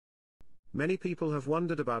Many people have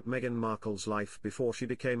wondered about Meghan Markle's life before she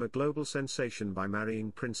became a global sensation by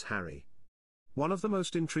marrying Prince Harry. One of the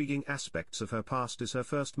most intriguing aspects of her past is her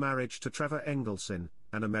first marriage to Trevor Engelson,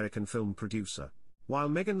 an American film producer. While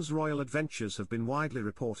Meghan's royal adventures have been widely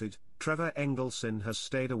reported, Trevor Engelson has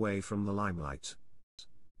stayed away from the limelight.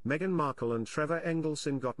 Meghan Markle and Trevor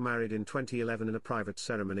Engelson got married in 2011 in a private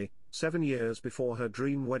ceremony, 7 years before her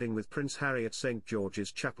dream wedding with Prince Harry at St.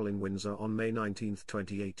 George's Chapel in Windsor on May 19,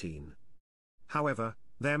 2018. However,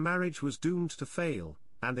 their marriage was doomed to fail,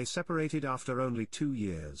 and they separated after only 2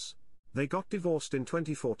 years. They got divorced in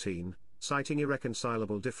 2014, citing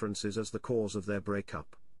irreconcilable differences as the cause of their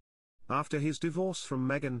breakup. After his divorce from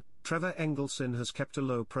Meghan, Trevor Engelson has kept a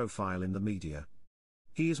low profile in the media.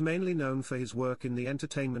 He is mainly known for his work in the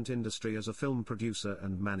entertainment industry as a film producer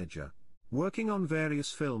and manager, working on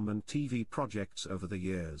various film and TV projects over the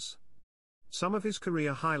years. Some of his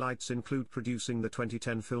career highlights include producing the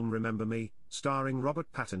 2010 film Remember Me, starring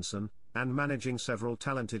Robert Pattinson, and managing several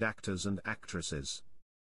talented actors and actresses.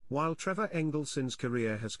 While Trevor Engelson's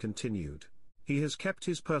career has continued, he has kept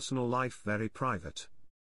his personal life very private.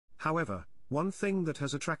 However, one thing that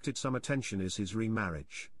has attracted some attention is his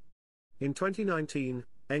remarriage. In 2019,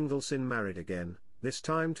 Engelson married again, this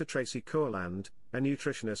time to Tracy Kurland, a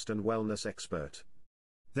nutritionist and wellness expert.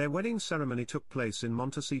 Their wedding ceremony took place in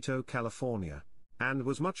Montecito, California, and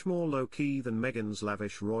was much more low-key than Meghan's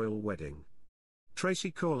lavish royal wedding.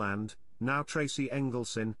 Tracy Kurland, now Tracy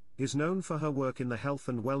Engelson, is known for her work in the health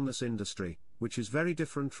and wellness industry, which is very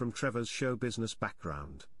different from Trevor's show business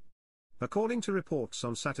background. According to reports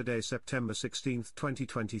on Saturday, September 16,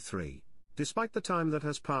 2023, despite the time that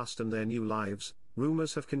has passed and their new lives,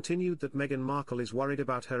 rumors have continued that Meghan Markle is worried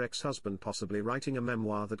about her ex-husband possibly writing a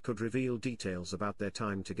memoir that could reveal details about their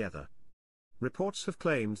time together. Reports have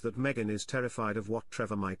claimed that Meghan is terrified of what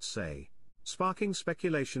Trevor might say, sparking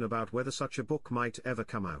speculation about whether such a book might ever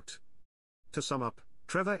come out. To sum up,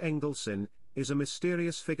 Trevor Engelson is a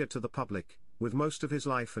mysterious figure to the public, with most of his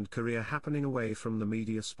life and career happening away from the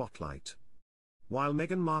media spotlight. While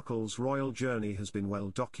Meghan Markle's royal journey has been well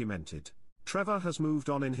documented, Trevor has moved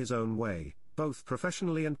on in his own way, both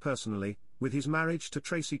professionally and personally, with his marriage to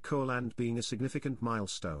Tracy Kurland being a significant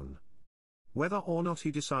milestone. Whether or not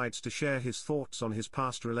he decides to share his thoughts on his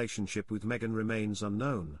past relationship with Meghan remains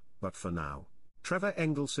unknown, but for now, Trevor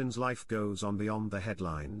Engelson's life goes on beyond the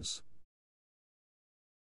headlines.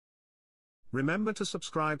 Remember to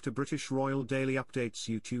subscribe to British Royal Daily Updates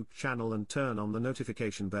YouTube channel and turn on the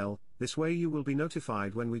notification bell, this way you will be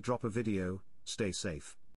notified when we drop a video. Stay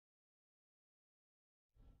safe.